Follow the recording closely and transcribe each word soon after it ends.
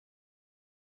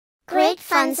Great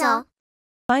Funzel.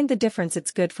 Find the difference.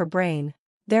 It's good for brain.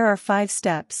 There are 5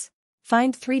 steps.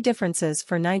 Find 3 differences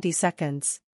for 90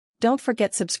 seconds. Don't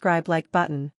forget subscribe like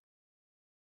button.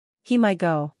 He my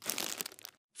go.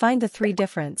 Find the 3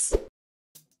 difference.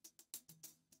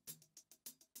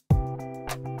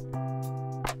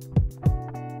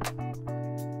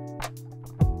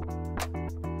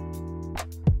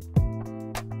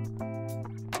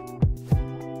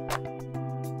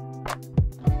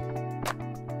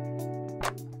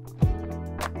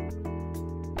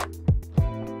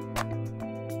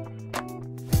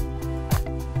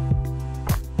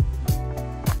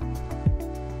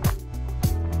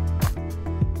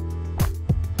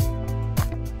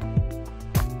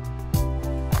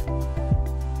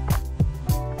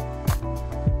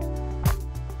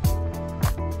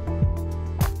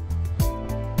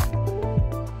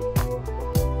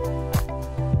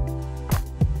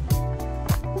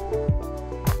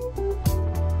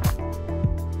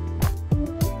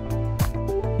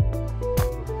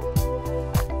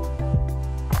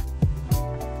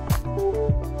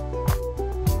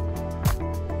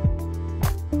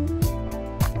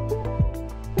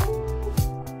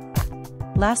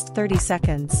 Last 30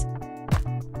 seconds.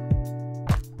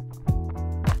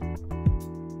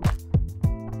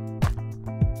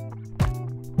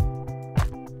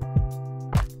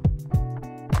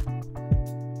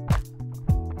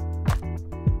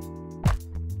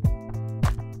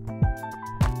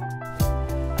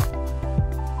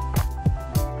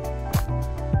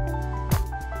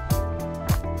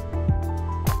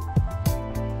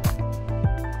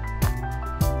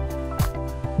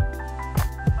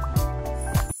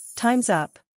 Time's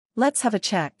up. Let's have a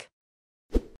check.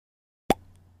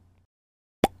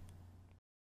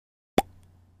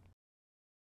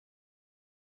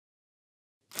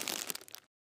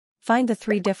 Find the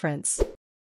 3 difference.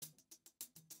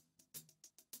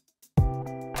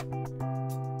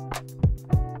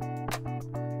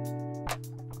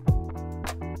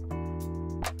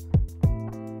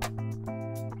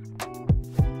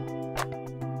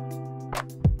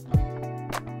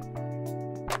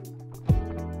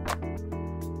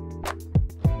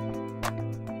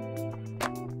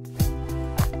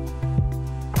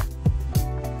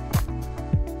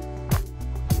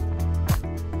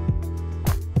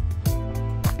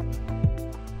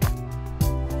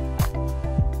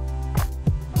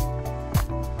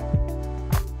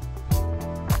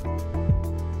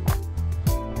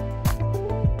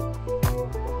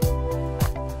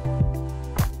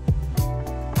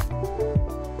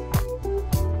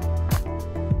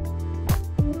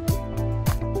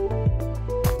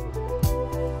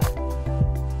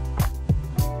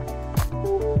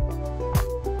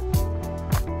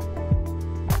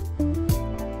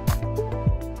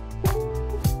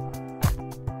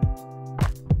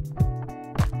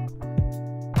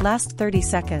 Last 30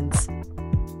 seconds.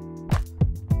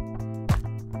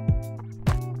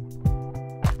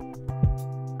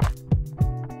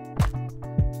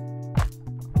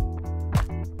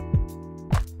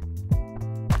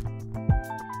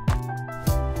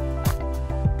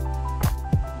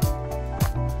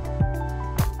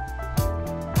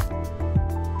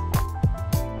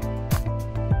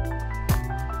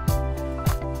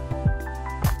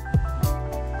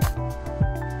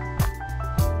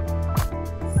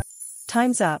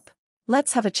 Time's up.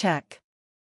 Let's have a check.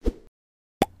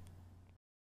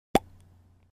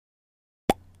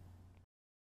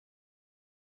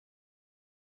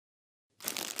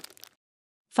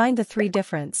 Find the 3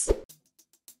 difference.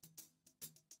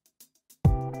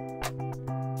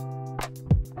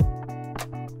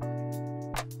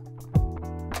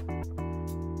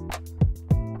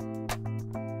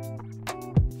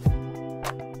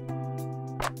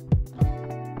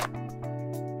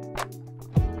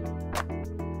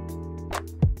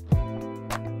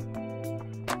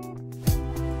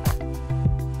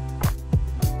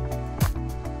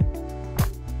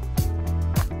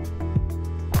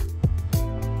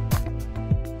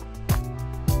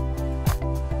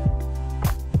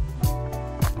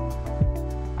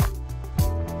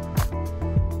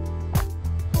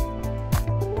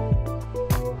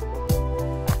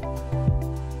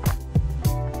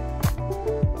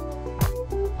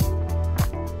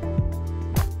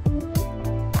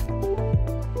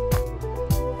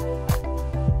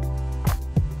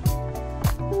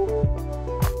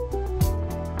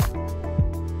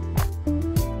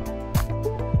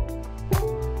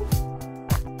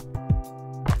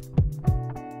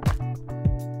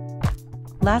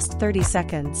 Last 30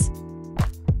 seconds.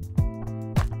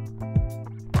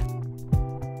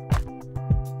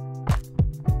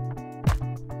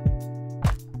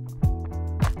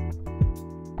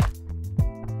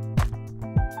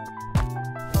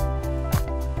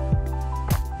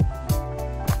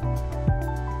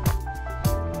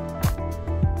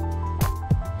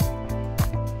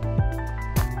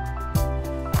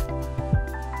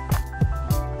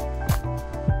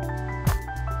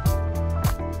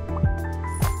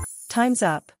 Time's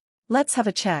up. Let's have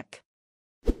a check.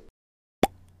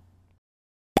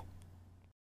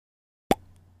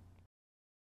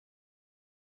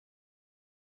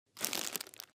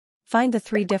 Find the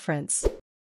 3 difference.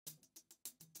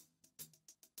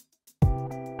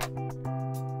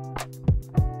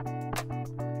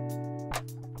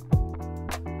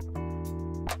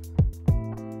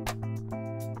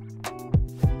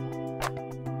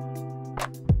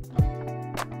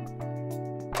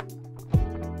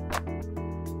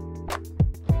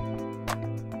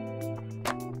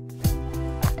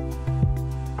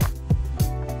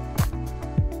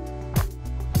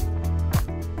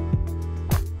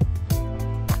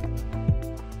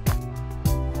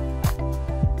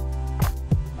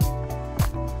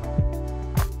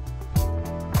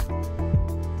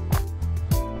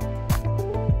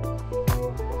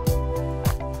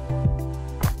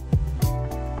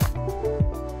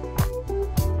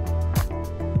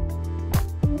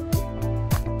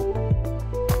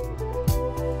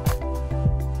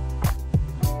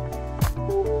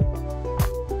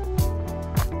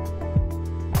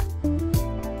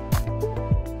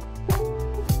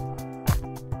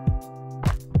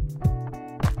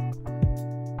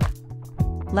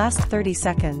 Last 30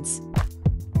 seconds.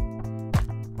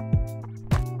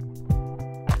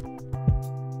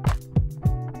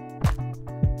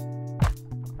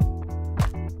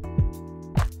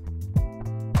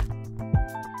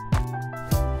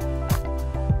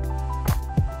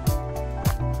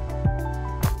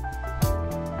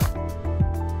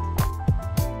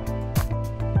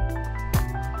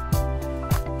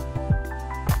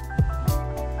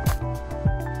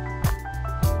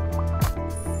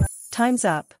 Time's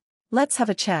up. Let's have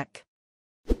a check.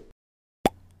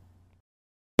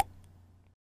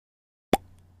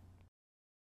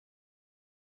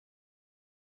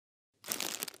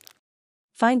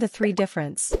 Find the 3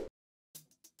 difference.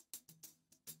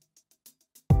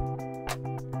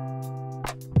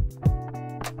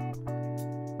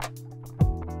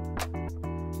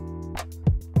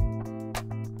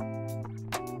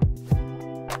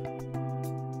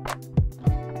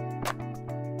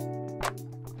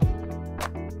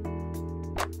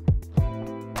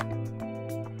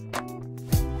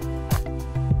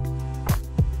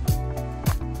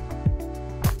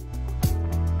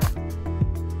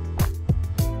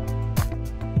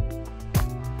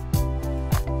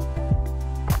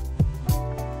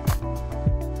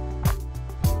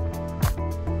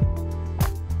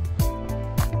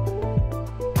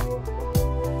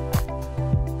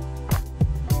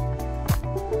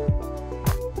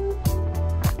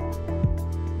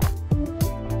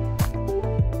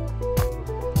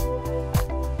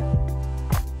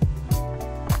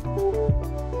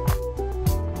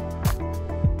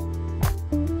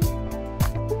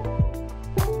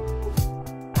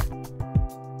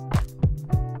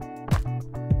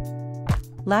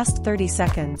 Last 30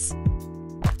 seconds.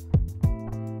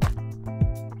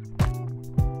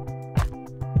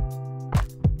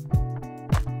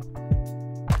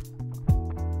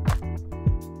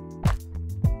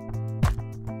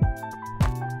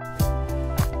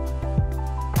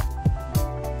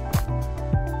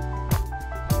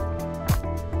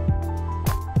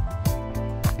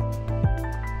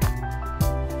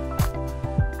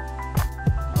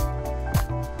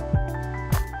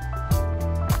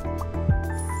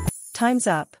 Time's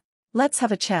up. Let's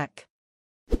have a check.